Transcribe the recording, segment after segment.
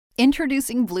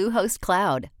Introducing Bluehost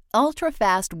Cloud,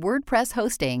 ultra-fast WordPress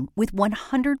hosting with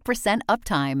 100%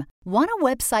 uptime. Want a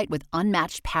website with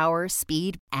unmatched power,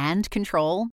 speed, and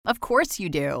control? Of course you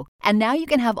do. And now you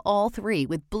can have all three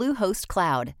with Bluehost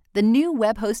Cloud, the new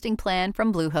web hosting plan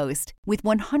from Bluehost. With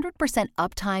 100%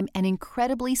 uptime and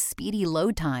incredibly speedy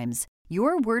load times,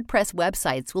 your WordPress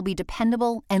websites will be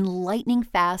dependable and lightning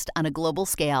fast on a global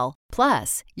scale.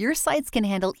 Plus, your sites can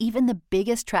handle even the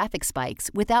biggest traffic spikes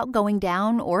without going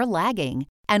down or lagging.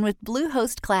 And with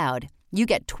Bluehost Cloud, you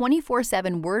get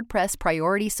 24/7 WordPress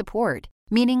priority support,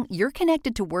 meaning you're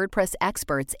connected to WordPress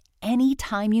experts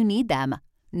anytime you need them.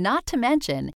 Not to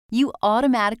mention, you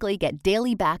automatically get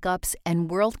daily backups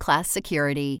and world-class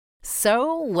security.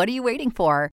 So, what are you waiting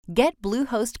for? Get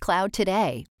Bluehost Cloud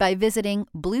today by visiting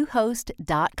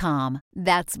Bluehost.com.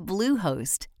 That's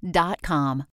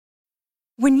Bluehost.com.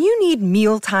 When you need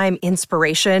mealtime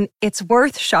inspiration, it's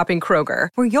worth shopping Kroger,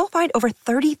 where you'll find over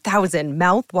 30,000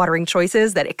 mouth-watering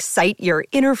choices that excite your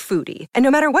inner foodie. And no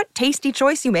matter what tasty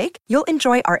choice you make, you'll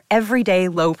enjoy our everyday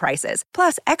low prices,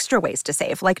 plus extra ways to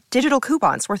save, like digital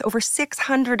coupons worth over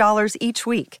 $600 each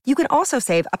week. You can also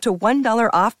save up to $1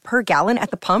 off per gallon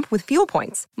at the pump with fuel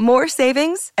points. More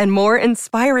savings and more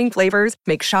inspiring flavors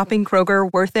make shopping Kroger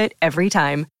worth it every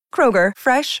time. Kroger,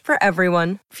 fresh for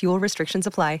everyone. Fuel restrictions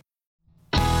apply.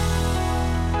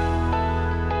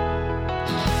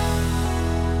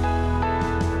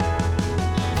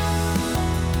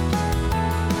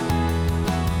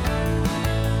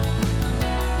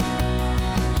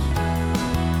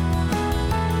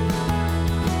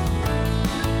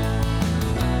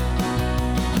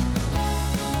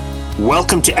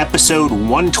 Welcome to episode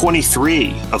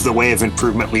 123 of the Way of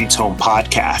Improvement Leads Home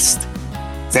podcast.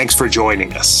 Thanks for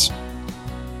joining us.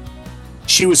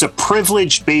 She was a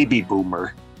privileged baby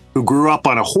boomer who grew up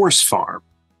on a horse farm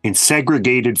in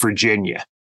segregated Virginia.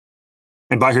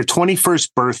 And by her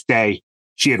 21st birthday,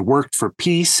 she had worked for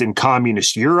peace in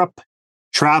communist Europe,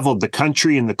 traveled the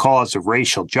country in the cause of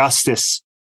racial justice,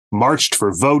 marched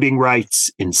for voting rights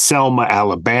in Selma,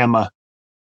 Alabama,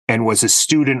 and was a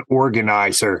student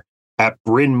organizer at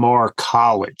Bryn Mawr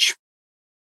College.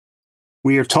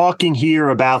 We are talking here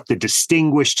about the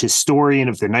distinguished historian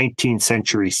of the 19th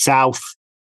century South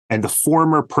and the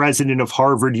former president of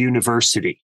Harvard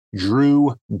University,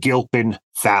 Drew Gilpin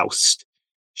Faust.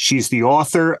 She's the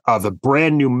author of a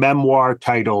brand new memoir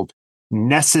titled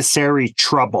Necessary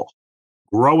Trouble,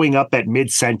 Growing Up at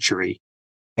Midcentury,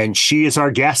 and she is our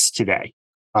guest today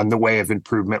on the Way of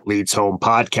Improvement Leads Home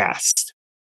podcast.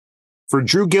 For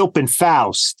Drew Gilpin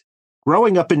Faust,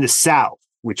 growing up in the South,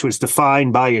 which was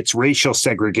defined by its racial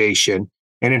segregation,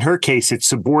 and in her case, its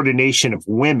subordination of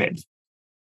women,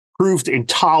 proved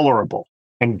intolerable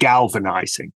and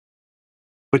galvanizing.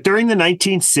 But during the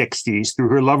 1960s, through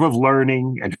her love of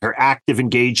learning and her active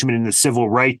engagement in the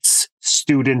civil rights,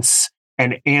 students,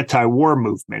 and anti-war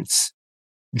movements,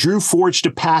 Drew forged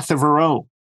a path of her own,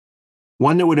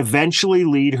 one that would eventually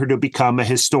lead her to become a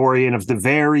historian of the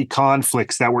very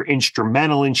conflicts that were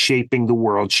instrumental in shaping the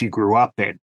world she grew up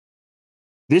in.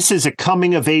 This is a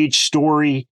coming-of-age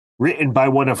story written by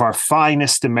one of our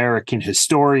finest American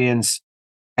historians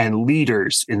and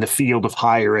leaders in the field of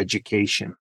higher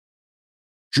education.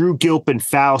 Drew Gilpin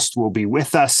Faust will be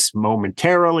with us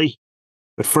momentarily,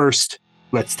 but first,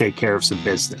 let's take care of some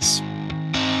business.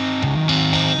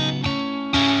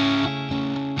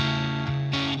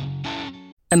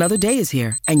 Another day is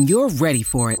here, and you're ready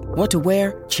for it. What to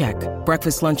wear? Check.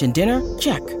 Breakfast, lunch, and dinner?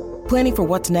 Check. Planning for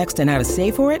what's next and how to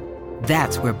save for it?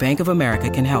 That's where Bank of America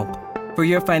can help. For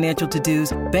your financial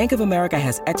to-dos, Bank of America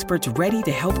has experts ready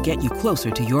to help get you closer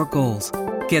to your goals.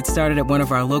 Get started at one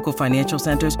of our local financial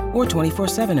centers or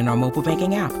 24/7 in our mobile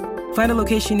banking app. Find a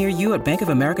location near you at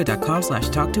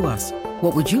bankofamerica.com/talktous.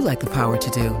 What would you like the power to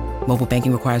do? Mobile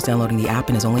banking requires downloading the app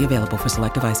and is only available for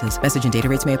select devices. Message and data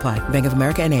rates may apply. Bank of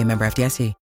America N.A., member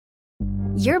FDIC.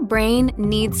 Your brain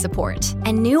needs support,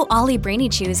 and new Ollie Brainy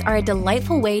Chews are a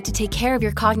delightful way to take care of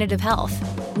your cognitive health.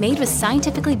 Made with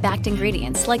scientifically backed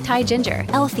ingredients like Thai ginger,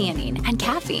 L-theanine, and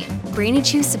caffeine, Brainy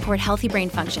Chews support healthy brain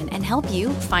function and help you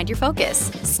find your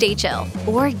focus, stay chill,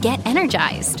 or get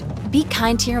energized. Be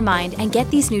kind to your mind and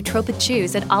get these nootropic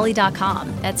chews at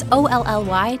ollie.com. That's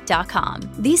OLLY.com.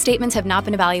 These statements have not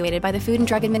been evaluated by the Food and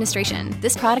Drug Administration.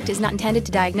 This product is not intended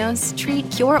to diagnose, treat,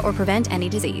 cure, or prevent any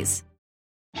disease.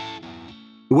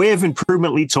 The Way of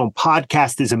Improvement Leads Home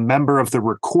podcast is a member of the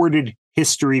Recorded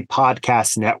History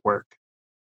Podcast Network.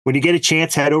 When you get a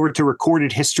chance, head over to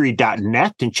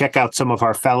recordedhistory.net and check out some of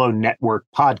our fellow network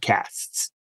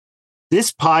podcasts.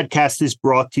 This podcast is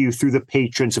brought to you through the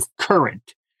patrons of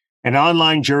Current, an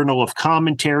online journal of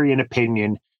commentary and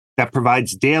opinion that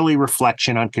provides daily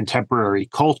reflection on contemporary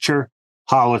culture,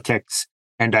 politics,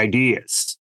 and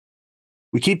ideas.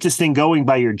 We keep this thing going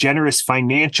by your generous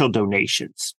financial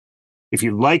donations. If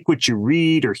you like what you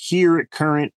read or hear at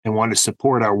Current and want to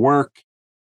support our work,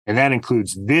 and that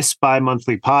includes this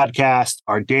bi-monthly podcast,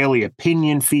 our daily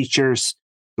opinion features,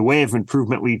 the Way of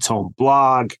Improvement Leads Home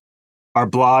blog, our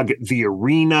blog, The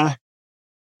Arena,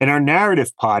 and our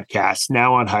narrative podcast,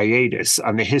 now on hiatus,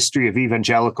 on the history of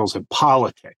evangelicals and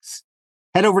politics,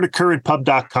 head over to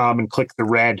currentpub.com and click the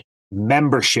red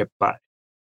membership button.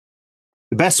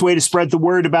 The best way to spread the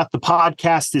word about the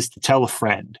podcast is to tell a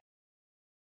friend.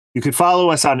 You can follow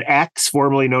us on X,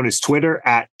 formerly known as Twitter,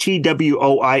 at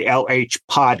TWOILH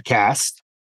Podcast.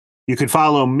 You can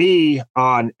follow me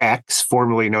on X,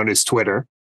 formerly known as Twitter,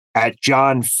 at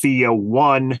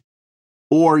JohnFia1,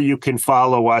 or you can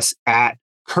follow us at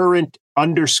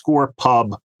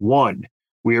current_pub1.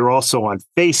 We are also on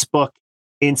Facebook,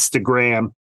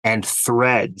 Instagram, and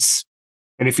Threads.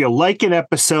 And if you like an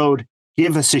episode,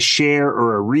 give us a share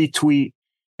or a retweet,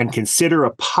 and consider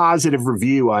a positive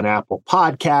review on Apple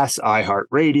Podcasts,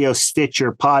 iHeartRadio,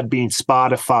 Stitcher, Podbean,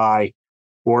 Spotify,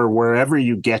 or wherever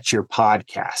you get your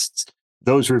podcasts.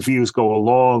 Those reviews go a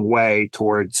long way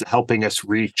towards helping us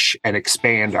reach and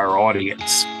expand our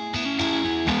audience.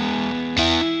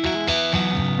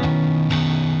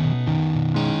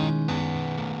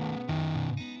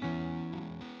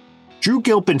 Drew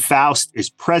Gilpin Faust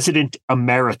is President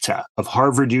Emerita of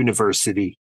Harvard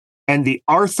University and the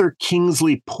Arthur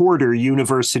Kingsley Porter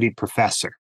University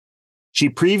Professor. She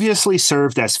previously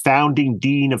served as founding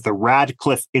dean of the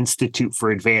Radcliffe Institute for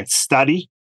Advanced Study,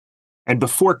 and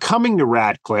before coming to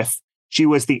Radcliffe, she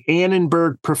was the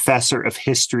Annenberg Professor of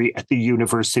History at the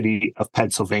University of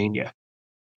Pennsylvania.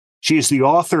 She is the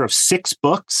author of 6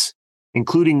 books,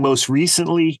 including most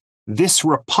recently, This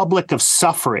Republic of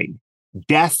Suffering,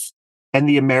 Death, and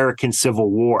the American Civil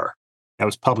War. That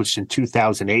was published in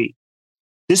 2008.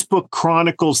 This book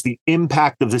chronicles the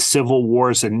impact of the Civil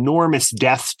War's enormous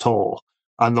death toll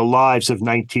on the lives of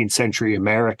 19th century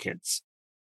Americans.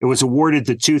 It was awarded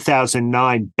the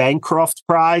 2009 Bancroft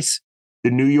Prize,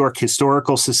 the New York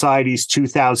Historical Society's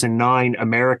 2009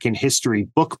 American History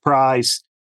Book Prize,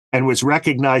 and was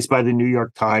recognized by the New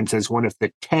York Times as one of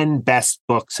the 10 best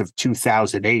books of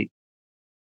 2008.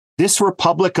 This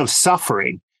Republic of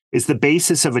Suffering is the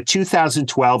basis of a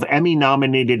 2012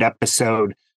 Emmy-nominated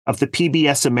episode of the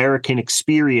PBS American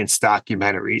Experience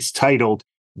documentaries titled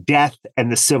Death and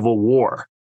the Civil War,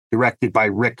 directed by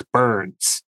Rick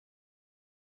Burns.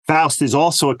 Faust is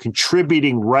also a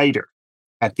contributing writer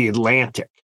at The Atlantic.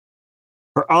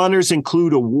 Her honors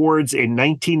include awards in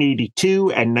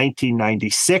 1982 and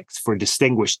 1996 for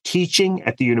distinguished teaching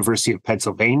at the University of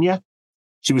Pennsylvania.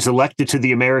 She was elected to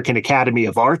the American Academy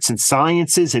of Arts and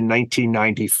Sciences in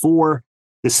 1994,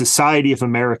 the Society of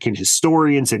American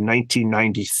Historians in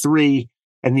 1993,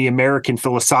 and the American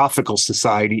Philosophical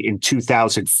Society in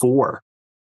 2004.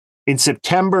 In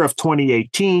September of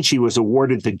 2018, she was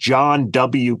awarded the John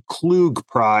W. Klug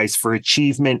Prize for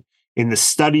Achievement in the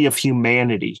Study of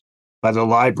Humanity by the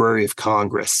Library of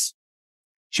Congress.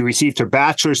 She received her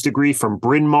bachelor's degree from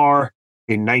Bryn Mawr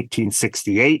in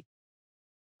 1968,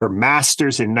 her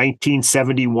master's in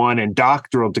 1971, and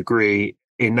doctoral degree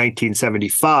in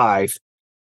 1975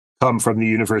 come from the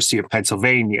University of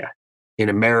Pennsylvania in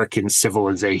American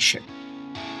Civilization.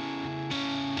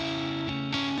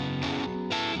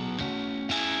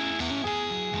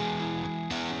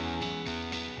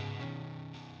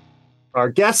 Our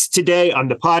guest today on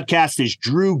the podcast is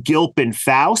Drew Gilpin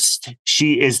Faust.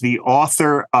 She is the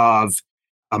author of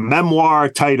a memoir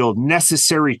titled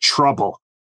Necessary Trouble,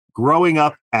 Growing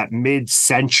Up at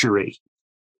Midcentury.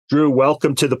 Drew,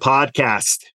 welcome to the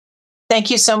podcast. Thank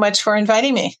you so much for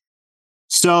inviting me.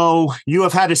 So you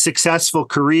have had a successful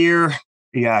career.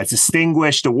 Yeah,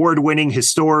 distinguished award-winning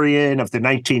historian of the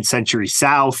 19th century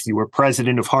South. You were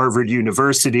president of Harvard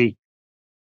University.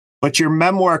 But your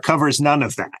memoir covers none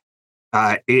of that.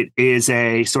 It is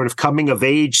a sort of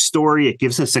coming-of-age story. It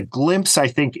gives us a glimpse, I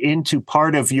think, into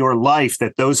part of your life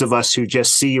that those of us who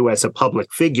just see you as a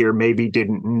public figure maybe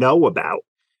didn't know about.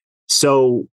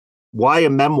 So why a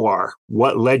memoir?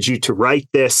 What led you to write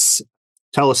this?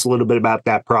 Tell us a little bit about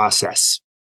that process.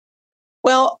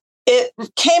 Well, it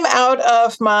came out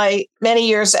of my many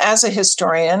years as a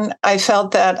historian. I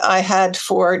felt that I had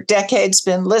for decades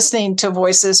been listening to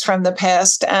voices from the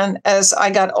past. And as I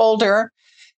got older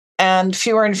and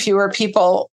fewer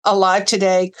people alive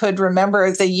today could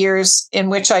remember the years in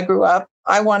which I grew up,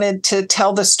 I wanted to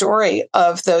tell the story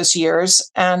of those years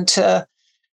and to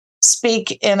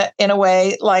speak in a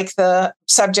way like the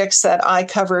subjects that I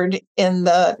covered in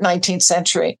the 19th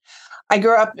century. I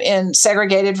grew up in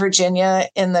segregated Virginia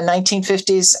in the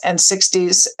 1950s and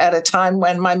 60s at a time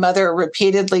when my mother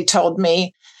repeatedly told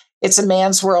me, it's a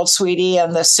man's world, sweetie,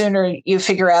 and the sooner you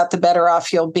figure out, the better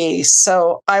off you'll be.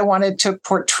 So I wanted to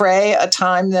portray a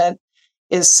time that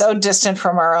is so distant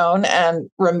from our own and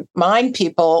remind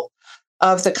people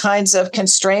of the kinds of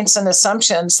constraints and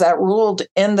assumptions that ruled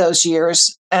in those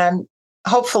years, and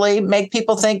hopefully make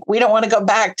people think we don't want to go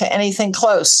back to anything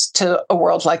close to a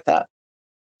world like that.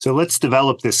 So let's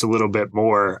develop this a little bit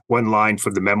more. One line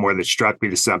from the memoir that struck me,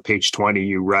 this is on page 20,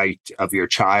 you write of your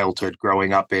childhood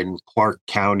growing up in Clark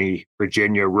County,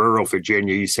 Virginia, rural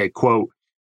Virginia. You say, quote,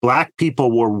 "Black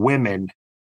people were women.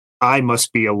 I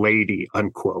must be a lady,"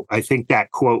 unquote. I think that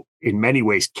quote in many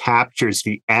ways captures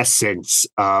the essence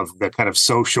of the kind of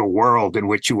social world in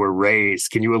which you were raised.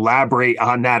 Can you elaborate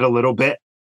on that a little bit?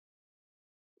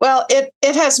 Well, it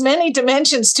has many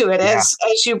dimensions to it, as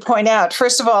you point out.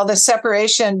 First of all, the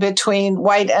separation between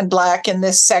white and Black in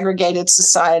this segregated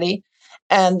society,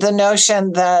 and the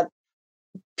notion that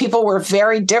people were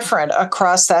very different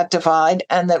across that divide,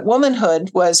 and that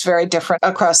womanhood was very different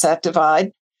across that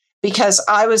divide, because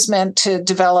I was meant to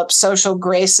develop social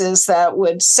graces that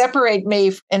would separate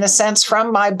me, in a sense,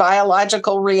 from my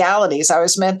biological realities. I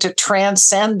was meant to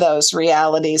transcend those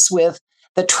realities with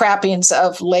the trappings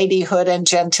of ladyhood and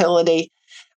gentility,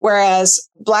 whereas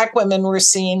Black women were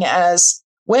seen as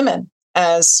women,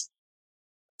 as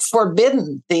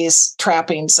forbidden these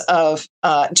trappings of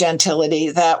gentility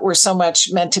that were so much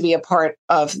meant to be a part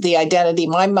of the identity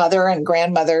my mother and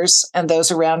grandmothers and those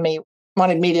around me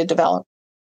wanted me to develop.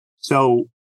 So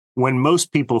when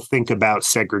most people think about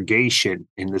segregation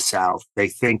in the South, they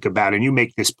think about, and you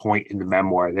make this point in the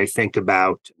memoir, they think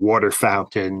about water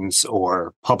fountains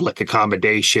or public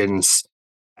accommodations.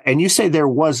 And you say there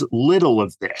was little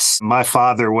of this. My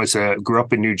father grew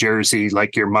up in New Jersey,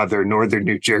 like your mother, northern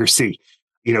New Jersey.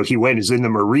 He was in the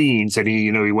Marines, and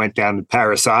he went down to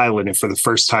Paris Island. And for the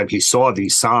first time, he saw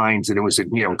these signs, and it was,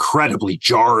 incredibly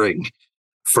jarring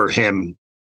for him.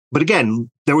 But again,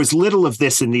 there was little of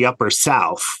this in the Upper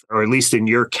South, or at least in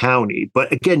your county. But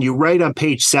again, you write on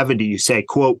page 70, you say,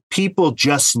 quote, "People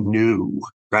just knew,"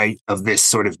 right, of this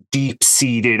sort of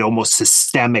deep-seated, almost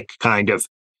systemic kind of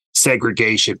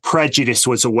segregation. Prejudice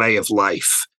was a way of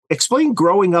life. Explain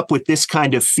growing up with this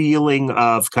kind of feeling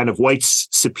of kind of white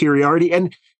superiority.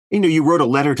 And, you wrote a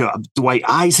letter to Dwight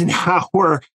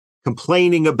Eisenhower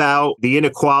complaining about the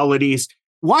inequalities.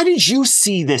 Why did you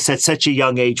see this at such a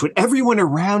young age when everyone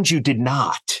around you did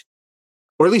not?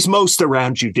 Or at least most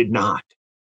around you did not?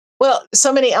 Well,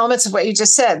 so many elements of what you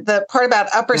just said. The part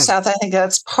about Upper South, I think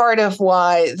that's part of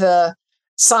why the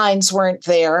signs weren't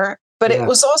there. But it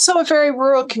was also a very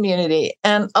rural community.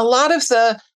 And a lot of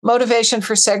the motivation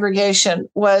for segregation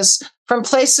was from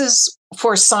places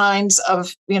for signs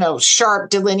of,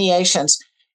 sharp delineations.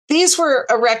 These were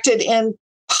erected in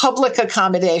public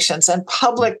accommodations and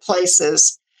public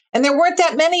places. And there weren't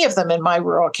that many of them in my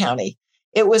rural county.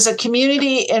 It was a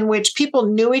community in which people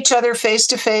knew each other face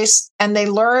to face, and they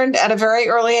learned at a very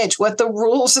early age what the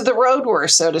rules of the road were,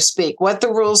 so to speak, what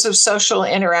the rules of social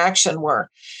interaction were.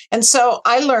 And so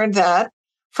I learned that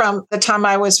from the time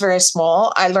I was very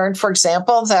small. I learned, for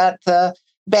example, that the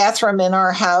bathroom in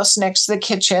our house next to the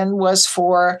kitchen was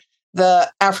for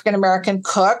the African-American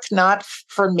cook, not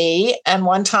for me. And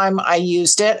one time I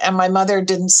used it, and my mother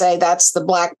didn't say that's the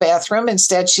Black bathroom.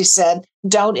 Instead, she said,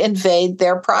 "Don't invade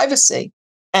their privacy."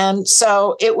 And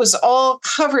so it was all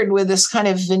covered with this kind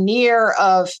of veneer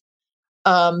of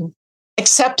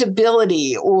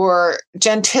acceptability or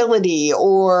gentility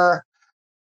or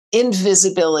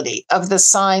invisibility of the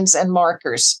signs and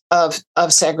markers of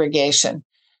segregation.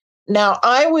 Now,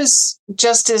 I was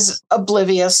just as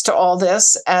oblivious to all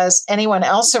this as anyone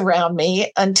else around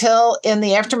me until in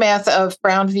the aftermath of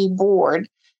Brown v. Board,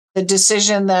 the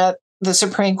decision that the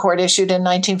Supreme Court issued in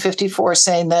 1954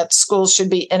 saying that schools should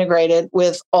be integrated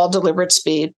with all deliberate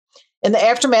speed. In the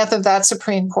aftermath of that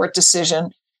Supreme Court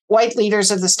decision, white leaders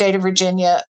of the state of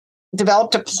Virginia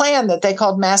developed a plan that they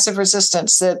called massive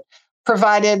resistance that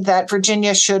provided that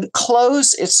Virginia should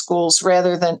close its schools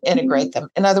rather than integrate them.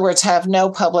 In other words, have no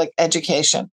public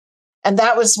education. And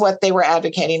that was what they were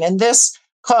advocating. And this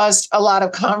caused a lot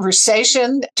of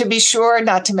conversation, to be sure,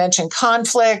 not to mention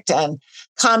conflict and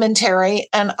commentary.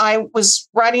 And I was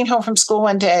riding home from school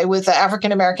one day with an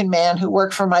African-American man who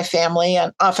worked for my family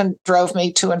and often drove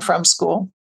me to and from school.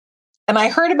 And I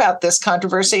heard about this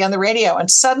controversy on the radio. And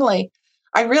suddenly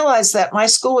I realized that my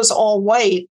school was all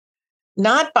white,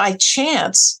 not by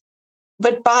chance,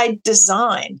 but by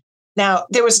design. Now,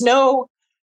 there was no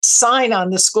sign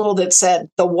on the school that said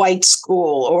the white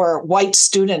school or white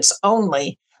students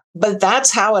only, But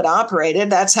that's how it operated.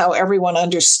 That's how everyone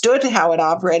understood how it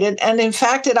operated. And in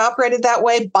fact, it operated that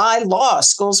way by law.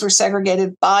 Schools were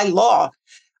segregated by law.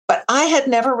 But I had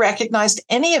never recognized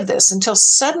any of this until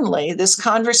suddenly this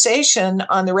conversation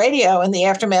on the radio in the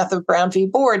aftermath of Brown v.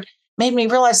 Board made me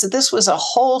realize that this was a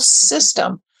whole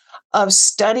system of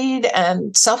studied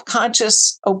and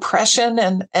self-conscious oppression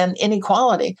and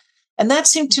inequality. And that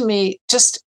seemed to me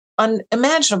just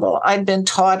unimaginable. I'd been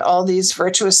taught all these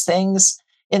virtuous things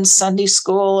in Sunday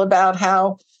school about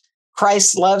how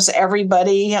Christ loves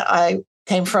everybody. I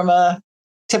came from a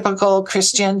typical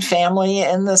Christian family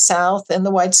in the South, in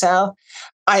the white South.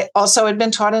 I also had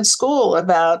been taught in school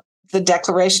about the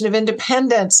Declaration of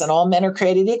Independence and all men are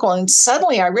created equal. And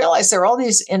suddenly I realized there are all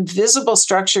these invisible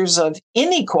structures of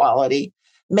inequality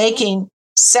making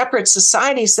separate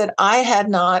societies that I had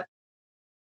not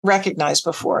recognized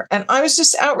before. And I was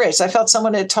just outraged. I felt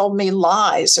someone had told me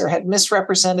lies or had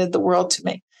misrepresented the world to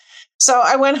me. So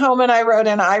I went home and I wrote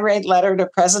an irate letter to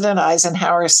President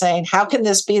Eisenhower saying, how can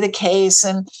this be the case?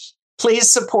 And please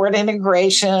support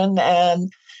integration.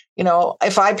 And, you know,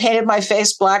 if I painted my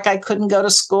face black, I couldn't go to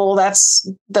school.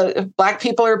 Black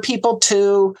people are people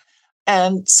too.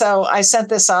 And so I sent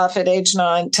this off at age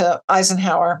 9 to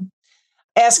Eisenhower,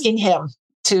 asking him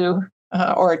to,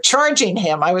 or charging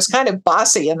him. I was kind of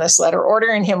bossy in this letter,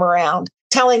 ordering him around,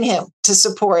 telling him to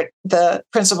support the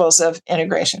principles of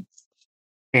integration.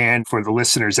 And for the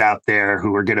listeners out there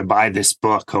who are going to buy this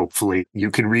book, hopefully, you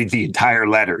can read the entire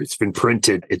letter. It's been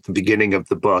printed at the beginning of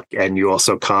the book, and you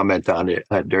also comment on it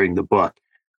during the book.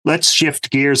 Let's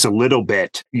shift gears a little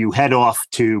bit. You head off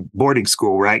to boarding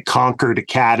school, right? Concord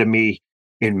Academy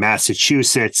in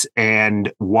Massachusetts.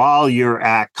 And while you're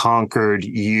at Concord,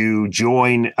 you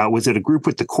join, was it a group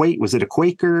with was it a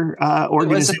Quaker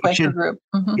organization? It was a Quaker group.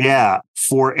 Mm-hmm. Yeah,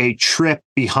 for a trip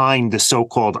behind the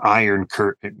so-called Iron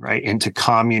Curtain, right, into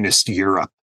communist Europe.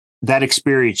 That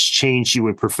experience changed you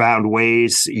in profound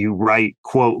ways. You write,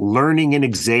 quote, learning and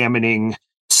examining,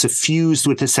 suffused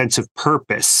with a sense of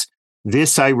purpose.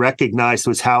 This I recognized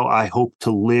was how I hoped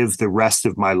to live the rest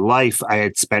of my life. I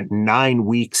had spent 9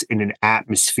 weeks in an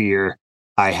atmosphere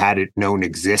I hadn't known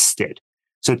existed.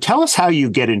 So tell us how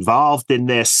you get involved in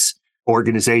this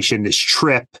organization, this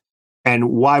trip,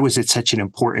 and why was it such an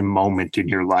important moment in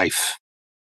your life?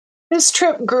 This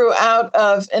trip grew out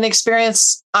of an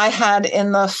experience I had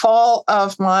in the fall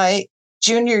of my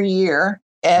junior year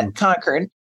at Concord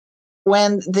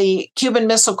when the Cuban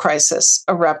Missile Crisis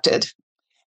erupted.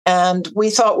 And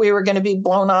we thought we were going to be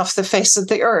blown off the face of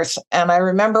the earth. And I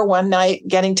remember one night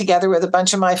getting together with a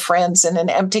bunch of my friends in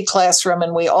an empty classroom,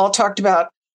 and we all talked about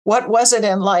what was it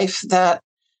in life that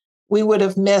we would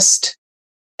have missed,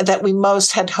 that we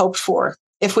most had hoped for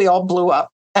if we all blew up.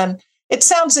 And it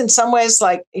sounds in some ways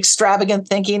like extravagant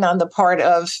thinking on the part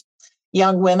of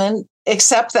young women,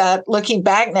 except that looking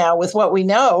back now with what we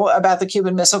know about the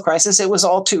Cuban Missile Crisis, it was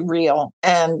all too real.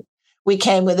 And we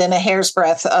came within a hair's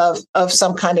breadth of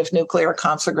some kind of nuclear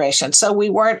conflagration. So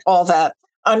we weren't all that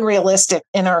unrealistic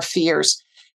in our fears.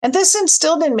 And this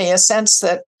instilled in me a sense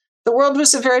that the world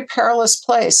was a very perilous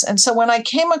place. And so when I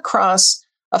came across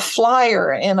a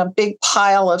flyer in a big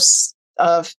pile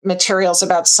of materials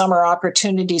about summer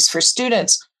opportunities for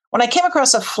students, when I came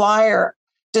across a flyer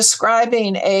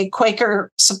describing a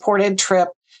Quaker-supported trip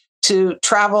to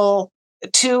travel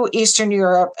to Eastern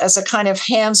Europe as a kind of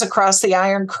hands across the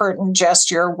Iron Curtain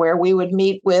gesture, where we would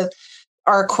meet with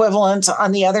our equivalents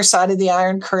on the other side of the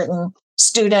Iron Curtain,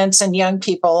 students and young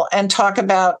people, and talk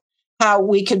about how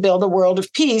we could build a world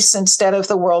of peace instead of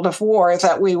the world of war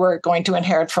that we were going to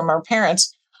inherit from our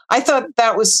parents. I thought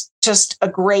that was just a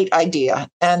great idea,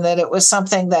 and that it was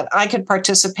something that I could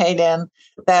participate in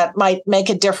that might make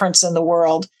a difference in the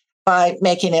world by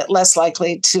making it less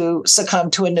likely to succumb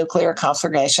to a nuclear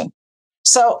conflagration.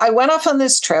 So I went off on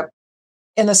this trip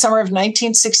in the summer of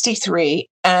 1963,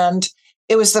 and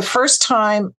it was the first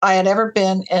time I had ever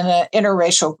been in an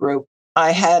interracial group.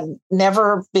 I had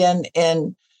never been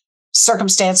in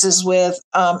circumstances with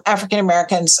African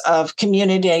Americans of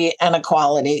community and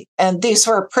equality. And these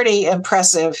were pretty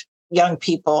impressive young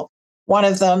people. One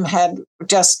of them had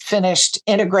just finished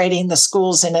integrating the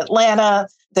schools in Atlanta.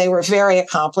 They were very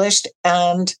accomplished,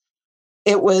 and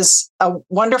it was a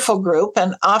wonderful group.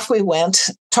 And off we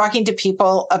went, talking to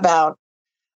people about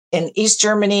in East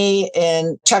Germany,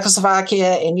 in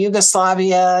Czechoslovakia, in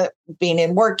Yugoslavia, being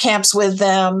in work camps with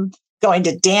them, going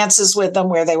to dances with them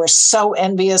where they were so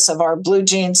envious of our blue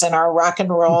jeans and our rock and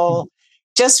roll,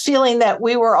 just feeling that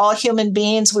we were all human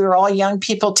beings. We were all young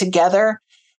people together.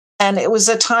 And it was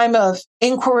a time of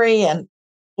inquiry and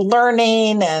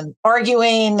learning and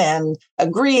arguing and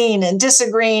agreeing and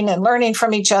disagreeing and learning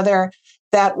from each other.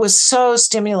 that was so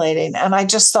stimulating. And I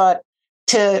just thought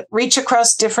to reach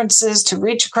across differences, to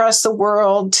reach across the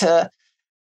world, to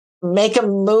make a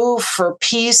move for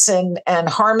peace and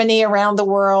harmony around the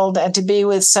world, and to be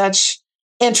with such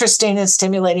interesting and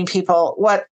stimulating people.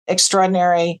 What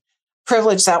extraordinary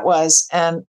privilege that was.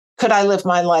 And could I live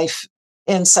my life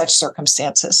in such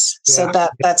circumstances? Yeah. So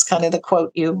that's kind of the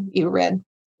quote you read.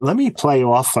 Let me play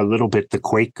off a little bit the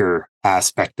Quaker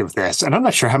aspect of this. And I'm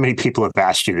not sure how many people have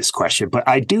asked you this question, but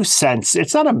I do sense,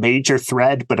 it's not a major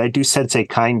thread, but I do sense a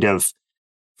kind of,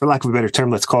 for lack of a better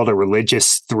term, let's call it a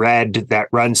religious thread that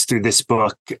runs through this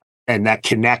book and that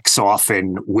connects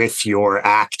often with your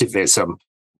activism.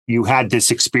 You had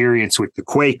this experience with the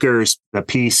Quakers, the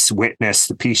peace witness,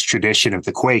 the peace tradition of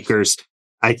the Quakers.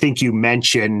 I think you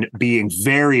mentioned being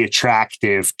very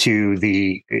attractive to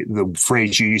the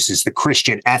phrase you use is the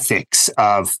Christian ethics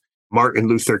of Martin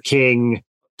Luther King.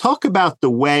 Talk about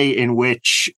the way in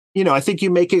which, I think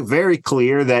you make it very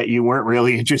clear that you weren't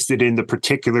really interested in the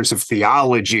particulars of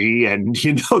theology and,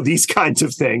 these kinds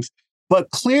of things. But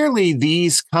clearly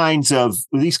these kinds of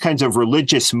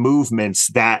religious movements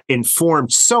that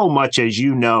informed so much, as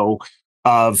you know,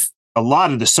 of a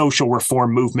lot of the social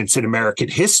reform movements in American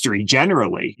history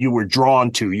generally, you were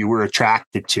drawn to, you were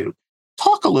attracted to.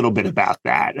 Talk a little bit about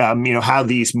that, how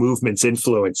these movements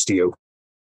influenced you.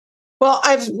 Well,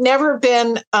 I've never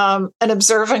been an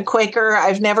observant Quaker.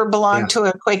 I've never belonged to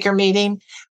a Quaker meeting,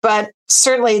 but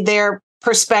certainly their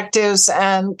perspectives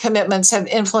and commitments have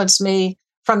influenced me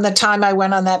from the time I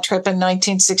went on that trip in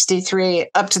 1963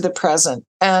 up to the present.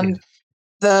 And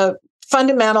the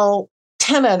fundamental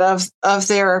tenet of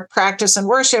their practice and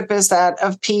worship is that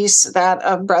of peace, that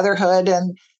of brotherhood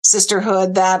and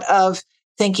sisterhood, that of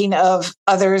thinking of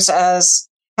others as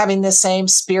having the same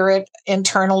spirit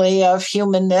internally of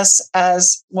humanness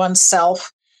as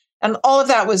oneself. And all of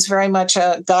that was very much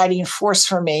a guiding force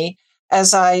for me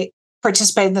as I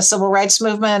participated in the civil rights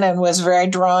movement and was very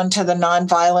drawn to the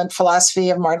nonviolent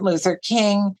philosophy of Martin Luther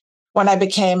King. When I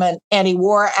became an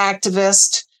anti-war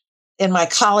activist in my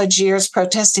college years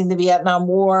protesting the Vietnam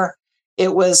War,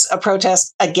 it was a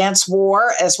protest against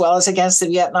war as well as against the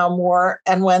Vietnam War.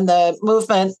 And when the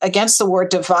movement against the war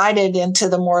divided into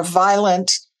the more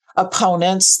violent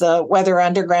opponents, the Weather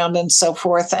Underground and so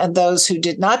forth, and those who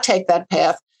did not take that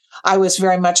path, I was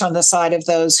very much on the side of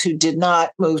those who did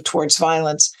not move towards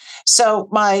violence. So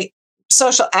my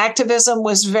social activism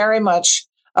was very much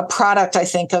a product, I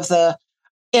think, of the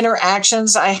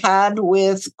interactions I had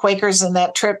with Quakers in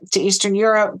that trip to Eastern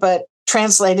Europe, but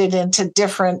translated into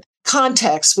different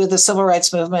contexts with the civil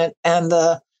rights movement and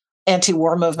the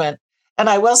anti-war movement. And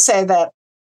I will say that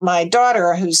my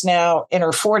daughter, who's now in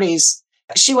her 40s,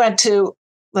 she went to,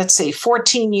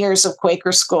 14 years of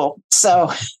Quaker school.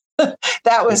 So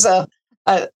that was a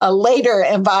later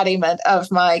embodiment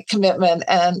of my commitment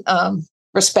and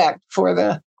respect for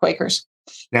the Quakers.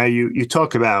 Now, you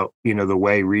talk about, the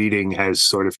way reading has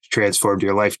sort of transformed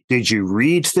your life. Did you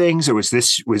read things, or was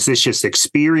this just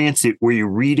experience? Were you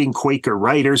reading Quaker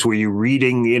writers? Were you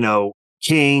reading,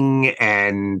 King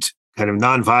and kind of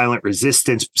nonviolent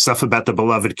resistance, stuff about the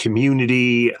beloved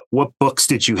community? What books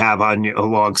did you have on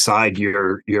alongside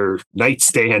your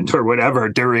nightstand or whatever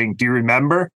do you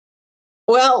remember?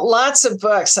 Well, lots of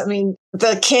books. I mean,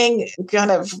 the King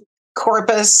kind of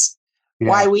corpus,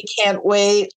 Why We Can't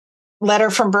Wait,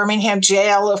 Letter from Birmingham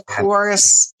Jail, of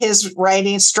course, his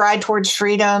writing, Stride Towards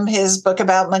Freedom, his book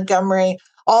about Montgomery,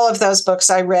 all of those books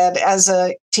I read as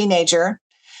a teenager.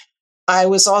 I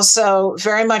was also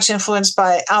very much influenced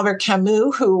by Albert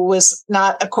Camus, who was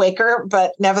not a Quaker,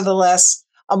 but nevertheless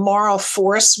a moral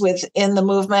force within the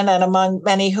movement and among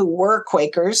many who were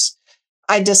Quakers.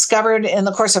 I discovered in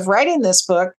the course of writing this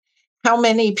book how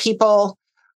many people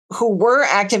who were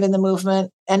active in the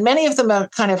movement, and many of them are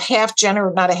kind of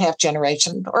not a half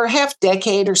generation or half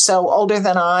decade or so older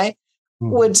than I,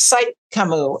 would cite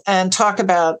Camus and talk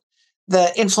about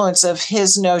the influence of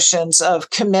his notions of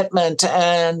commitment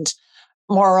and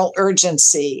moral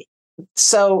urgency.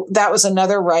 So that was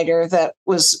another writer that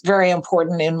was very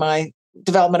important in my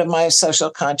development of my social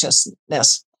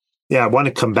consciousness. Yeah, I want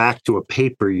to come back to a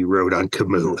paper you wrote on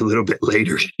Camus a little bit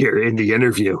later here in the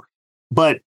interview.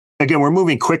 But again, we're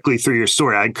moving quickly through your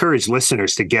story. I encourage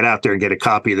listeners to get out there and get a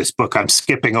copy of this book. I'm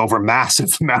skipping over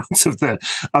massive amounts of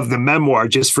the memoir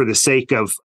just for the sake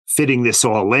of fitting this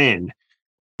all in.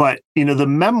 But, the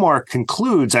memoir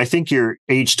concludes, I think you're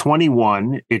age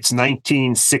 21. It's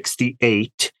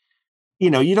 1968.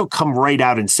 You don't come right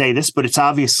out and say this, but it's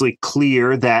obviously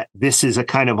clear that this is a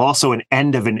kind of also an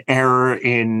end of an era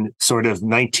in sort of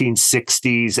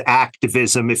 1960s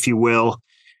activism, if you will.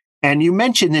 And you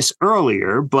mentioned this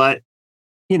earlier, but,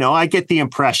 I get the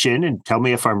impression, and tell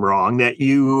me if I'm wrong, that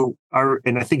you are,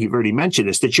 and I think you've already mentioned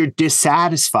this, that you're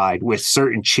dissatisfied with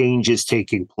certain changes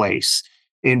taking place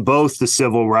in both the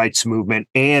civil rights movement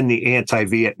and the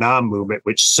anti-Vietnam movement,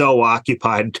 which so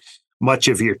occupied much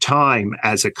of your time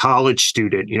as a college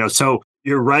student. So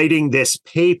you're writing this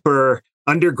paper,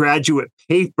 undergraduate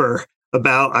paper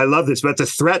about, I love this, about the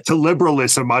threat to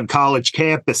liberalism on college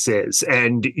campuses.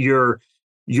 And you're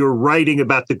writing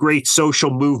about the great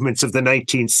social movements of the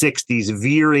 1960s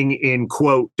veering in,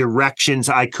 quote, directions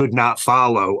I could not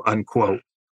follow, unquote.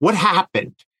 What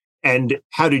happened? And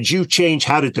how did you change?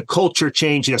 How did the culture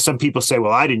change? Some people say,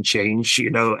 well, I didn't change,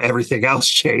 everything else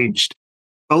changed.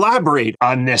 Elaborate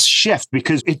on this shift,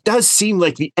 because it does seem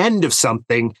like the end of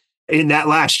something in that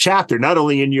last chapter, not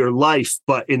only in your life,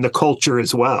 but in the culture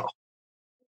as well.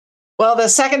 Well, the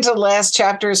second to the last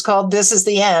chapter is called This is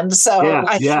the End. So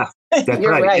yeah. That's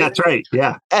you're right. That's right.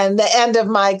 Yeah. And the end of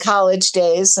my college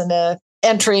days and an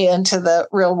entry into the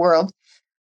real world.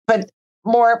 But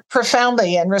more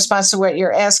profoundly, in response to what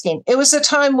you're asking, it was a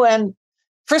time when,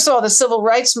 first of all, the civil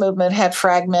rights movement had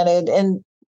fragmented and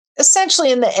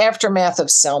essentially in the aftermath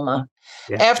of Selma.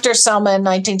 Yeah. After Selma in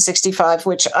 1965,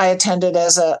 which I attended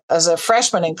as a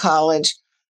freshman in college,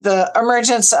 the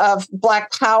emergence of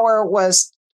Black Power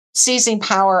was seizing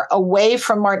power away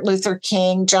from Martin Luther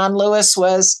King. John Lewis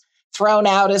was thrown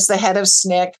out as the head of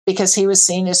SNCC because he was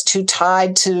seen as too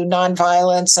tied to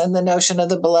nonviolence and the notion of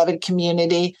the beloved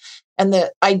community. And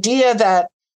the idea that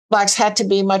Blacks had to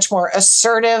be much more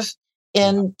assertive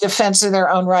in defense of their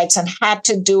own rights and had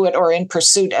to do it, or in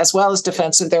pursuit as well as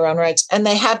defense of their own rights. And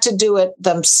they had to do it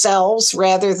themselves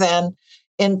rather than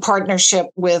in partnership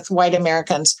with white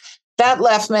Americans. That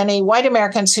left many white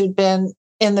Americans who'd been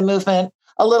in the movement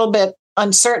a little bit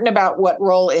uncertain about what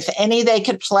role, if any, they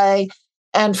could play.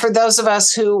 And for those of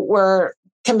us who were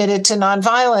committed to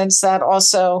nonviolence, that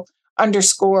also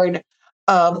underscored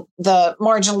the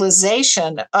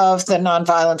marginalization of the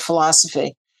nonviolent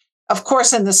philosophy. Of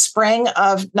course, in the spring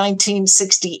of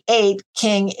 1968,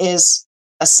 King is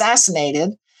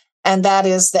assassinated, and that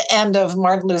is the end of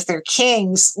Martin Luther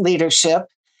King's leadership,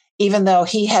 even though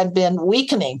he had been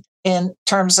weakening in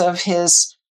terms of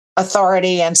his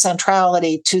authority and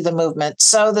centrality to the movement.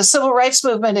 So the civil rights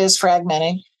movement is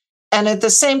fragmenting. And at the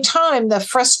same time, the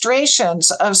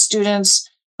frustrations of students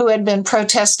who had been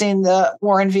protesting the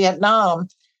war in Vietnam,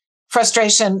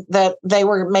 frustration that they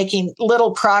were making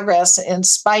little progress in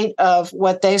spite of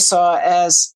what they saw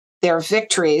as their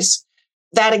victories,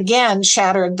 that again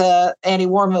shattered the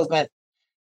anti-war movement.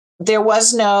 There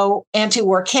was no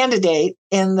anti-war candidate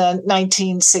in the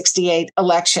 1968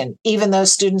 election, even though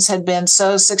students had been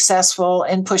so successful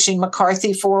in pushing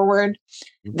McCarthy forward.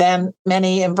 Then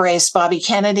many embraced Bobby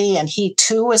Kennedy, and he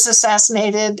too was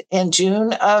assassinated in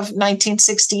June of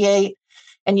 1968.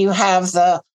 And you have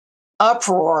the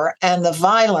uproar and the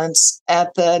violence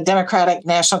at the Democratic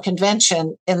National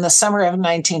Convention in the summer of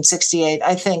 1968,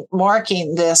 I think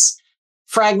marking this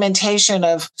fragmentation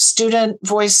of student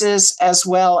voices as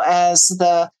well as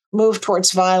the move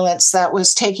towards violence that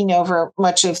was taking over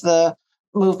much of the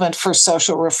movement for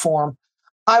social reform.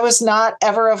 I was not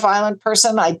ever a violent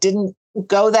person. I didn't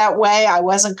go that way. I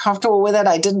wasn't comfortable with it.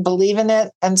 I didn't believe in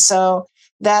it. And so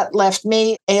that left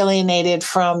me alienated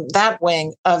from that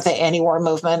wing of the anti-war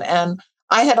movement. And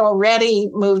I had already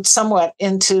moved somewhat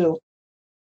into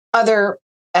other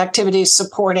activities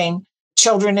supporting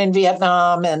children in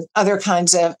Vietnam and other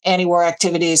kinds of anti-war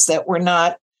activities that were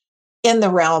not in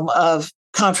the realm of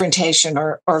confrontation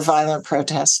or violent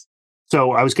protest.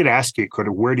 So I was going to ask you,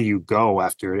 where do you go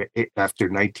after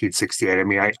 1968? I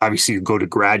mean, obviously you go to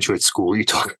graduate school. You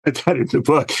talk about that in the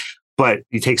book, but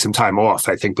you take some time off,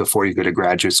 I think, before you go to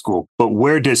graduate school. But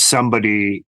where does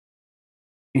somebody,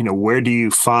 where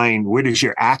does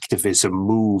your activism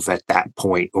move at that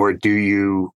point? Or do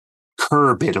you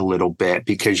curb it a little bit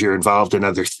because you're involved in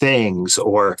other things?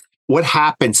 Or what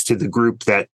happens to the group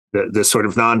that the sort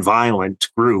of nonviolent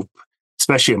group,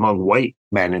 especially among white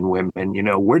men and women?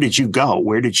 Where did you go?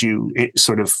 Where did you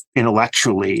sort of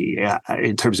intellectually,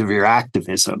 in terms of your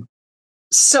activism?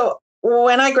 So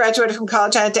when I graduated from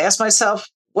college, I had to ask myself,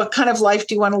 what kind of life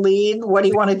do you want to lead? What do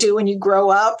you want to do when you grow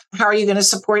up? How are you going to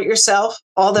support yourself?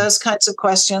 All those kinds of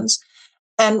questions.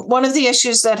 And one of the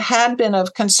issues that had been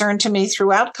of concern to me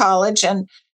throughout college, and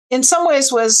in some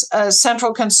ways was a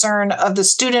central concern of the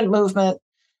student movement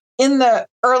in the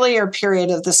earlier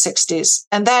period of the 60s,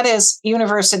 and that is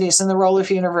universities and the role of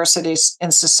universities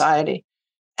in society,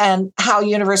 and how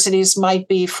universities might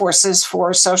be forces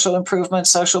for social improvement,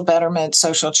 social betterment,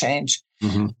 social change.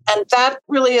 Mm-hmm. And that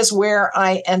really is where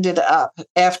I ended up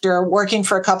after working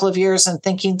for a couple of years and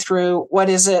thinking through what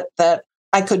is it that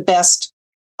I could best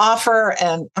offer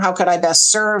and how could I best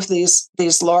serve these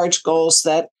large goals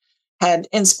that had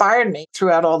inspired me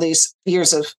throughout all these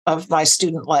years of my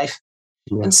student life.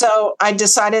 Yeah. And so I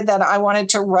decided that I wanted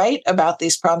to write about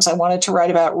these problems. I wanted to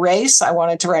write about race. I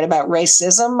wanted to write about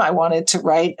racism. I wanted to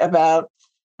write about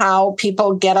how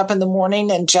people get up in the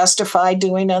morning and justify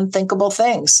doing unthinkable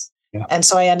things. Yeah. And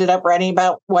so I ended up writing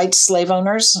about white slave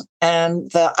owners and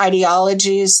the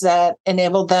ideologies that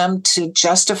enabled them to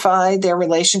justify their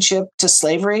relationship to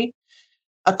slavery,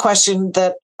 a question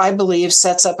that I believe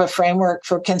sets up a framework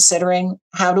for considering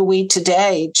how do we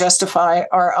today justify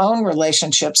our own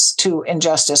relationships to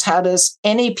injustice? How does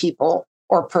any people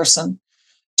or person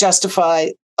justify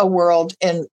a world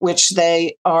in which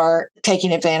they are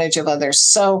taking advantage of others?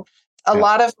 So a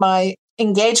lot of my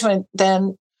engagement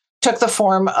then took the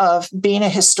form of being a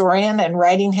historian and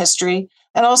writing history,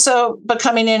 and also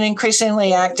becoming an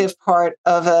increasingly active part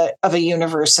of a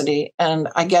university. And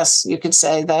I guess you could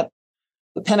say that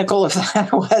the pinnacle of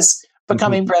that was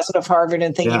becoming president of Harvard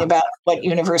and thinking about what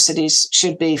universities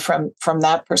should be from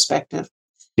that perspective.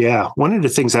 Yeah. One of the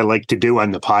things I like to do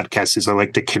on the podcast is I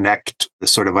like to connect the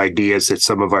sort of ideas that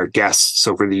some of our guests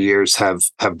over the years have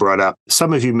brought up.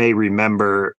 Some of you may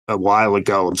remember a while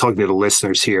ago, I'm talking to the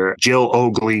listeners here, Jill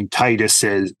Ogling-Titus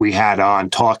we had on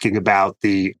talking about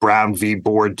the Brown v.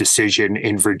 Board decision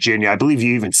in Virginia. I believe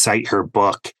you even cite her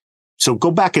book. So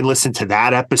go back and listen to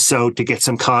that episode to get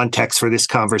some context for this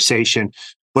conversation,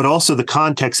 but also the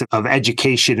context of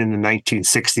education in the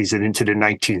 1960s and into the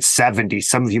 1970s.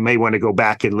 Some of you may want to go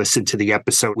back and listen to the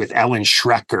episode with Ellen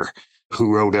Schrecker,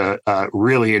 who wrote a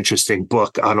really interesting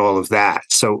book on all of that.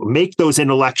 So make those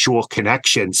intellectual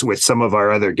connections with some of our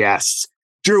other guests.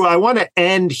 Drew, I want to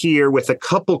end here with a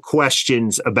couple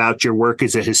questions about your work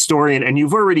as a historian, and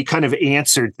you've already kind of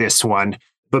answered this one,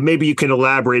 but maybe you can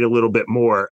elaborate a little bit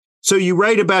more. So you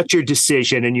write about your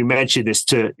decision, and you mentioned this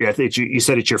I think you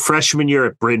said it's your freshman year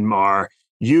at Bryn Mawr.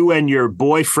 You and your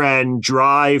boyfriend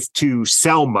drive to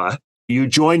Selma. You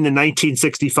join the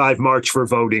 1965 March for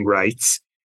Voting Rights.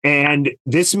 And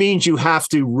this means you have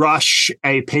to rush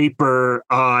a paper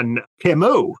on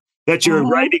Camus that you're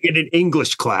writing in an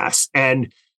English class.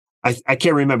 And I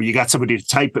can't remember, you got somebody to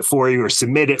type it for you or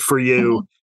submit it for you.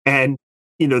 And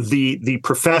the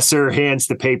professor hands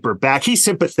the paper back. He's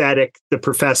sympathetic, the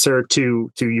professor, to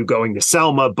you going to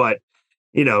Selma, but,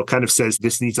 kind of says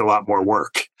this needs a lot more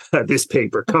work. This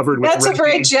paper covered with That's a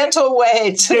very gentle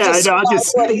way to describe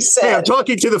what he said. Yeah, I'm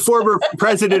talking to the former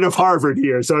president of Harvard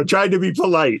here, so I'm trying to be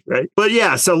polite, right? But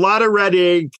yes, a lot of red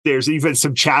ink. There's even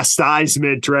some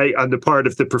chastisement, right, on the part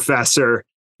of the professor.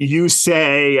 You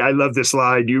say, I love this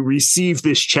line, you receive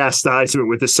this chastisement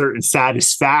with a certain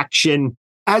satisfaction.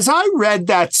 As I read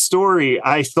that story,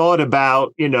 I thought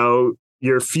about,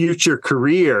 your future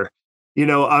career.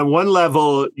 On one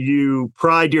level, you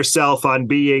pride yourself on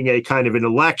being a kind of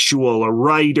intellectual, a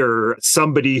writer,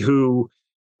 somebody who,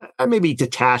 maybe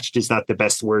detached is not the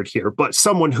best word here, but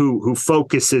someone who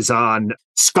focuses on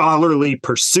scholarly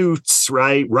pursuits,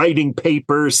 right? Writing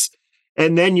papers.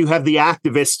 And then you have the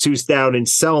activist who's down in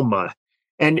Selma.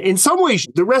 And in some ways,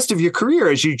 the rest of your career,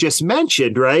 as you just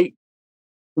mentioned, right,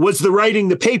 was the writing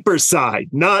the paper side,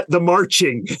 not the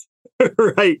marching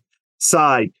right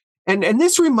side. And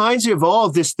this reminds me of all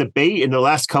of this debate in the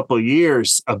last couple of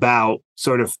years about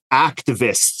sort of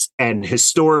activists and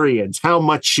historians. How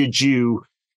much should you,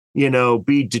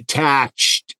 be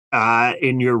detached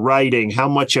in your writing? How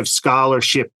much of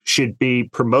scholarship should be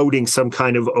promoting some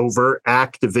kind of overt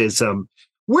activism?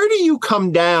 Where do you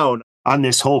come down on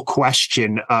this whole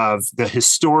question of the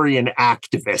historian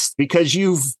activist? Because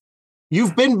you've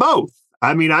been both.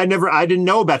 I mean, I didn't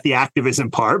know about the activism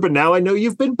part, but now I know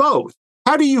you've been both.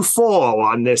 How do you fall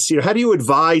on this? How do you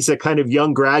advise a kind of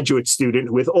young graduate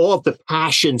student with all of the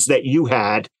passions that you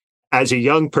had as a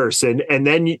young person? And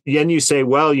then you say,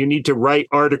 well, you need to write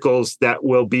articles that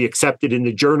will be accepted in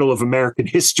the Journal of American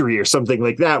History or something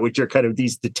like that, which are kind of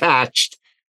these detached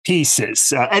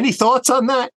pieces. Any thoughts on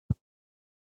that?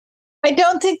 I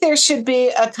don't think there should be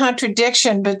a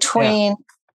contradiction between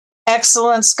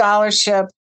excellent scholarship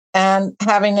and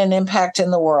having an impact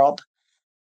in the world.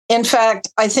 In fact,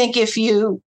 I think if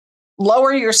you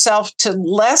lower yourself to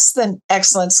less than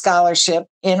excellent scholarship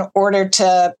in order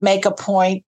to make a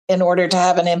point, in order to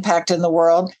have an impact in the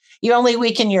world, you only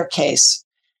weaken your case.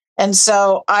 And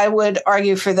so I would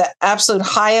argue for the absolute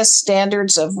highest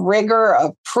standards of rigor,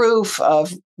 of proof,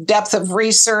 of depth of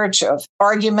research, of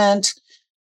argument.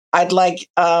 I'd like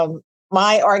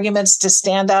my arguments to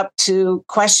stand up to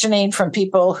questioning from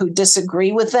people who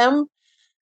disagree with them,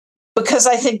 because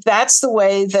I think that's the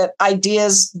way that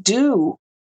ideas do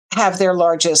have their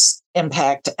largest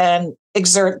impact. And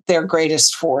exert their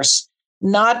greatest force,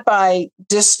 not by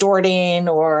distorting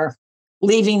or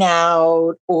leaving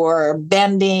out or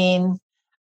bending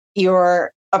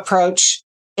your approach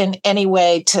in any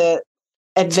way to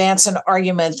advance an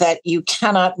argument that you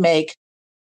cannot make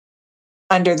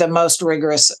under the most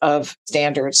rigorous of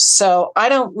standards. So I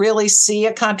don't really see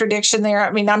a contradiction there.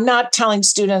 I mean, I'm not telling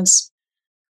students,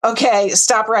 okay,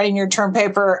 stop writing your term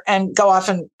paper and go off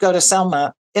and go to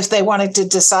Selma. If they wanted to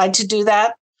decide to do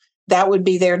that, that would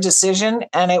be their decision.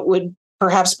 And it would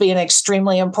perhaps be an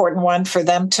extremely important one for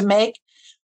them to make.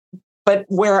 But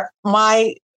where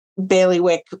my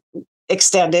bailiwick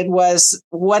extended was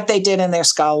what they did in their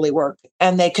scholarly work.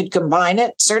 And they could combine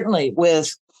it, certainly,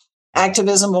 with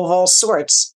activism of all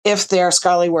sorts if their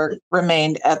scholarly work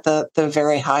remained at the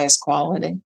very highest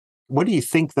quality. What do you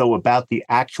think, though, about the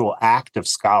actual act of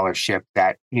scholarship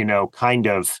that, kind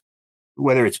of,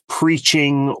 whether it's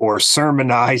preaching or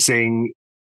sermonizing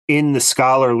in the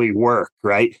scholarly work,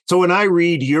 right? So when I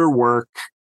read your work,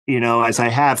 as I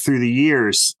have through the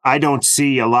years, I don't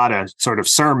see a lot of sort of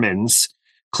sermons.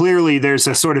 Clearly, there's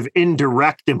a sort of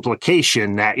indirect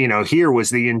implication that, here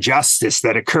was the injustice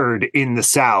that occurred in the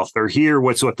South, or here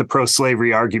was what the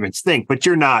pro-slavery arguments think. But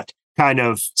you're not kind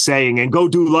of saying, and go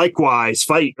do likewise,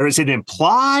 fight, or is it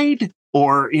implied?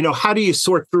 Or, how do you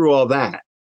sort through all that?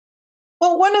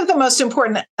 Well, one of the most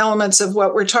important elements of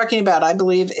what we're talking about, I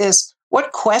believe, is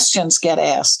what questions get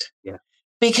asked. Yeah.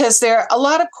 Because there are a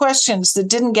lot of questions that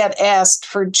didn't get asked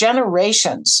for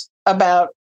generations about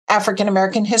African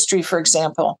American history, for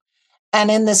example. And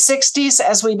in the 60s,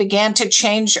 as we began to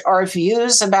change our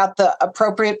views about the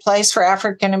appropriate place for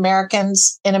African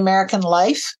Americans in American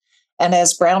life, and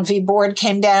as Brown v. Board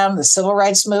came down, the civil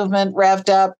rights movement revved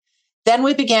up, then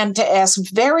we began to ask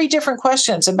very different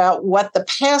questions about what the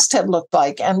past had looked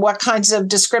like and what kinds of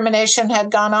discrimination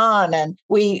had gone on. And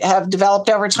we have developed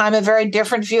over time a very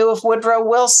different view of Woodrow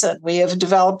Wilson. We have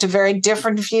developed a very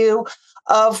different view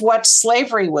of what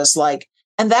slavery was like.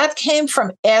 And that came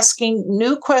from asking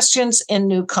new questions in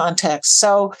new contexts.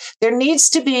 So there needs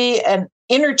to be an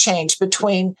interchange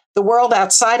between the world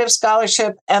outside of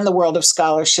scholarship and the world of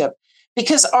scholarship,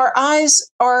 because our eyes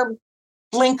are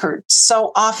blinkered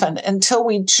so often until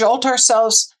we jolt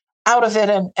ourselves out of it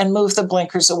and move the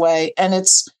blinkers away. And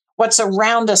it's what's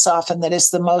around us often that is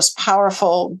the most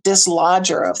powerful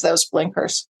dislodger of those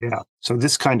blinkers. Yeah. So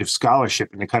this kind of scholarship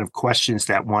and the kind of questions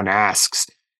that one asks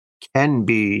can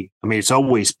be, it's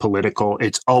always political.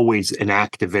 It's always an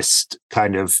activist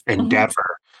kind of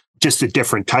endeavor, just a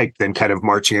different type than kind of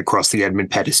marching across the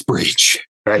Edmund Pettus Bridge,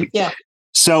 right? Yeah.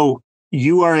 So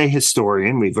you are a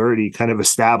historian. We've already kind of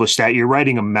established that. You're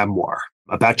writing a memoir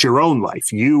about your own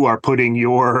life. You are putting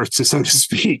your, so to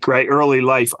speak, right, early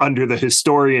life under the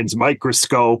historian's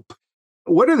microscope.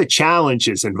 What are the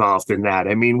challenges involved in that?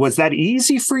 Was that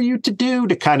easy for you to do,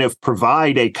 to kind of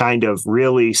provide a kind of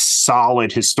really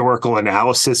solid historical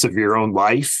analysis of your own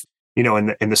life,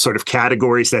 in the sort of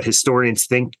categories that historians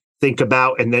think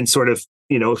about, and then sort of,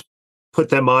 put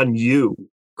them on you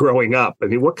growing up?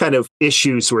 What kind of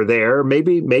issues were there?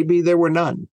 Maybe there were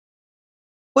none.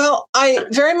 Well, I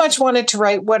very much wanted to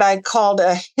write what I called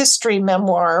a history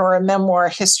memoir, or a memoir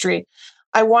history.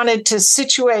 I wanted to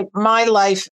situate my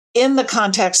life in the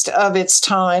context of its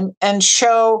time and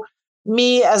show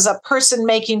me as a person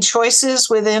making choices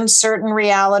within certain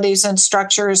realities and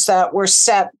structures that were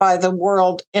set by the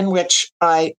world in which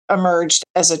I emerged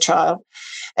as a child.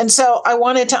 And so I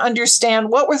wanted to understand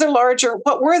what were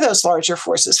those larger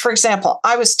forces. For example,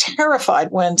 I was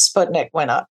terrified when Sputnik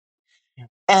went up.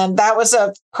 And that was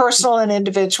a personal and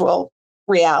individual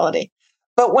reality.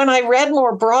 But when I read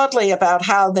more broadly about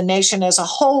how the nation as a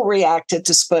whole reacted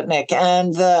to Sputnik,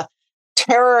 and the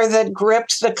terror that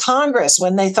gripped the Congress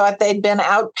when they thought they'd been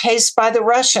outpaced by the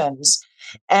Russians,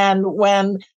 and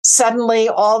when suddenly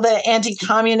all the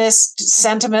anti-communist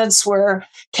sentiments were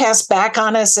cast back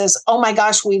on us as, oh my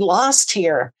gosh, we lost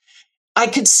here, I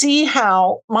could see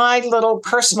how my little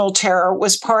personal terror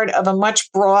was part of a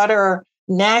much broader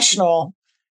national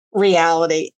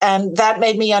reality. And that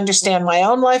made me understand my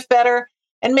own life better.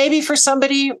 And maybe for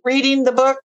somebody reading the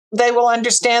book, they will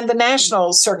understand the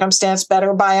national circumstance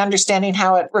better by understanding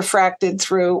how it refracted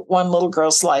through one little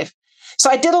girl's life. So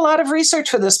I did a lot of research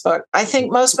for this book. I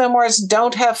think most memoirs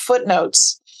don't have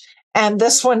footnotes, and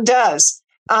this one does,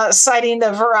 citing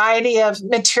the variety of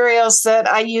materials that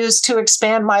I used to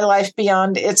expand my life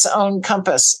beyond its own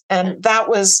compass. And that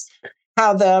was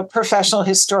how the professional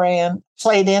historian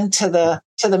played into the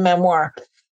memoir.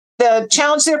 The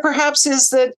challenge there perhaps is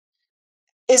that,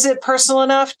 is it personal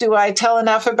enough? Do I tell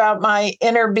enough about my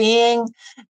inner being?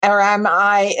 Or am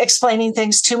I explaining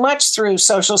things too much through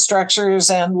social structures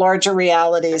and larger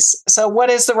realities? So what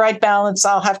is the right balance?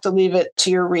 I'll have to leave it to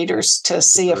your readers to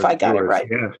see if I got it right.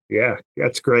 Yeah,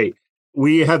 that's great.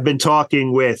 We have been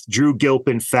talking with Drew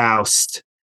Gilpin Faust,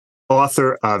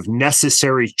 author of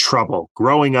Necessary Trouble,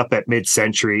 Growing Up at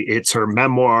Midcentury. It's her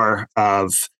memoir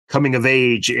of coming of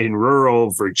age in rural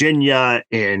Virginia,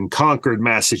 in Concord,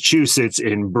 Massachusetts,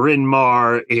 in Bryn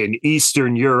Mawr, in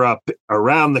Eastern Europe,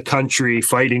 around the country,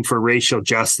 fighting for racial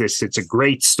justice. It's a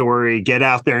great story. Get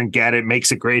out there and get it.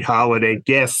 Makes a great holiday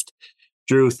gift.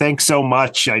 Drew, thanks so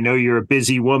much. I know you're a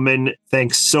busy woman.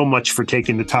 Thanks so much for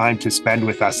taking the time to spend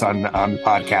with us on the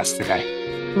podcast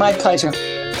today. My pleasure.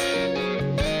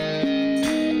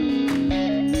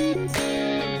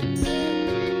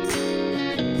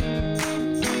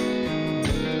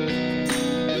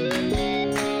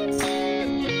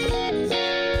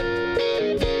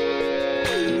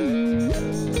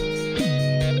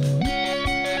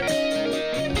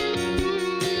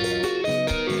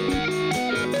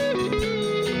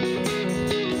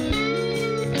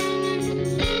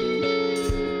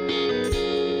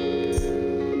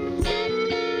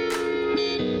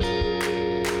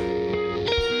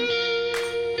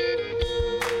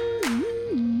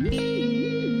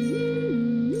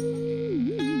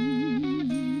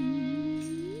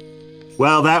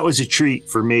 Well, that was a treat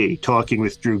for me, talking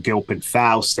with Drew Gilpin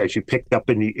Faust. As you picked up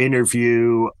in the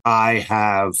interview, I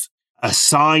have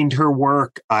assigned her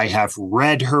work. I have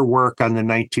read her work on the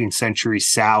 19th century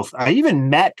South. I even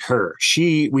met her.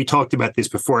 We talked about this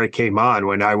before I came on,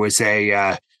 when I was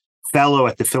a fellow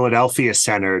at the Philadelphia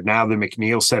Center, now the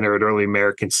McNeil Center at Early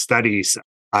American Studies.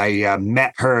 I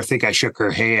met her. I think I shook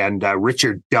her hand.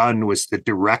 Richard Dunn was the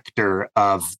director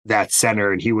of that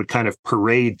center, and he would kind of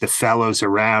parade the fellows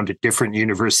around at different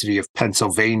University of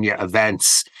Pennsylvania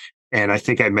events. And I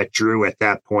think I met Drew at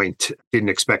that point. Didn't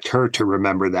expect her to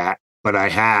remember that, but I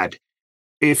had.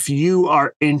 If you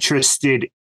are interested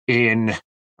in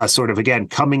a sort of, again,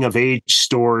 coming of age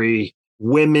story,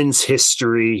 women's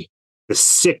history, the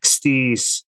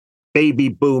 60s, baby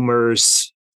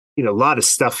boomers, a lot of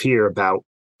stuff here about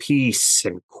peace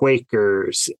and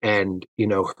Quakers and,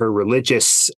 her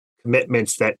religious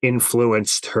commitments that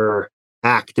influenced her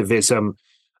activism.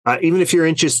 Even if you're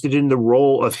interested in the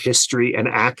role of history and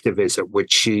activism,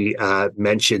 which she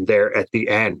mentioned there at the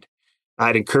end,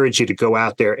 I'd encourage you to go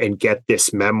out there and get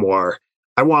this memoir.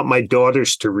 I want my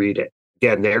daughters to read it.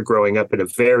 Again, they're growing up in a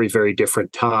very, very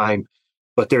different time,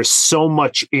 but there's so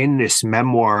much in this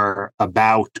memoir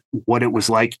about what it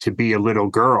was like to be a little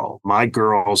girl. My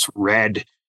girls read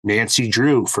Nancy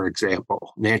Drew, for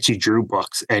example, Nancy Drew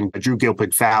books. And Drew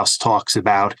Gilpin Faust talks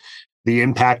about the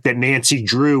impact that Nancy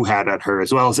Drew had on her,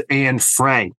 as well as Anne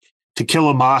Frank. To Kill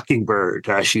a Mockingbird,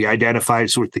 she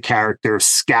identifies with the character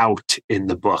Scout in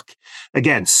the book.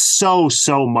 Again, so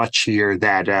much here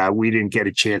that we didn't get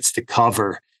a chance to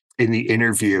cover in the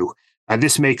interview.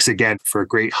 This makes, again, for a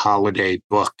great holiday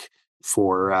book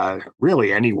for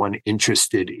really anyone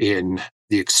interested in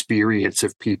the experience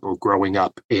of people growing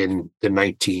up in the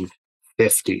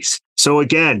 1950s. So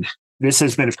again, this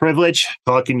has been a privilege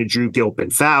talking to Drew Gilpin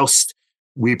Faust.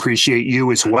 We appreciate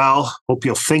you as well. Hope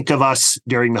you'll think of us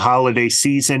during the holiday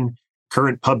season.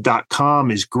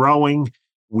 Currentpub.com is growing.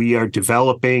 We are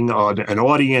developing an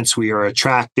audience. We are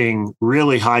attracting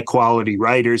really high quality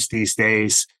writers these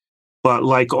days. But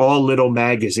like all little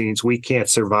magazines, we can't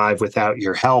survive without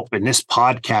your help. And this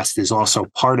podcast is also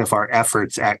part of our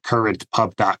efforts at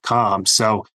currentpub.com.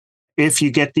 So if you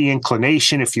get the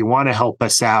inclination, if you want to help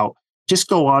us out, just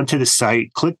go onto the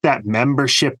site, click that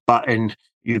membership button.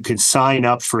 You can sign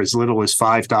up for as little as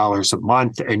 $5 a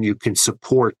month, and you can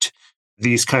support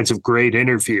these kinds of great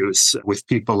interviews with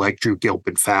people like Drew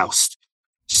Gilpin Faust.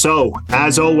 So,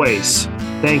 as always,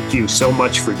 thank you so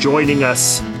much for joining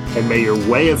us, and may your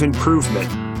way of improvement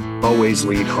always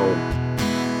lead home.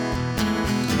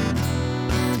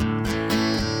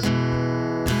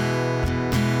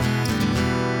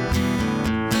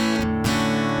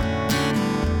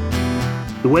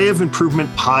 The Way of Improvement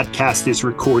podcast is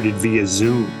recorded via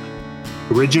Zoom.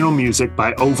 Original music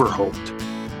by Overholt.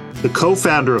 The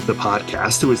co-founder of the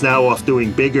podcast, who is now off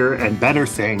doing bigger and better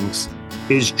things,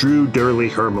 is Drew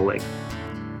Durley-Hermeling.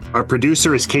 Our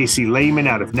producer is Casey Lehman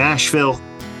out of Nashville,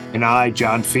 and I,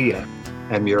 John Fia,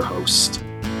 am your host.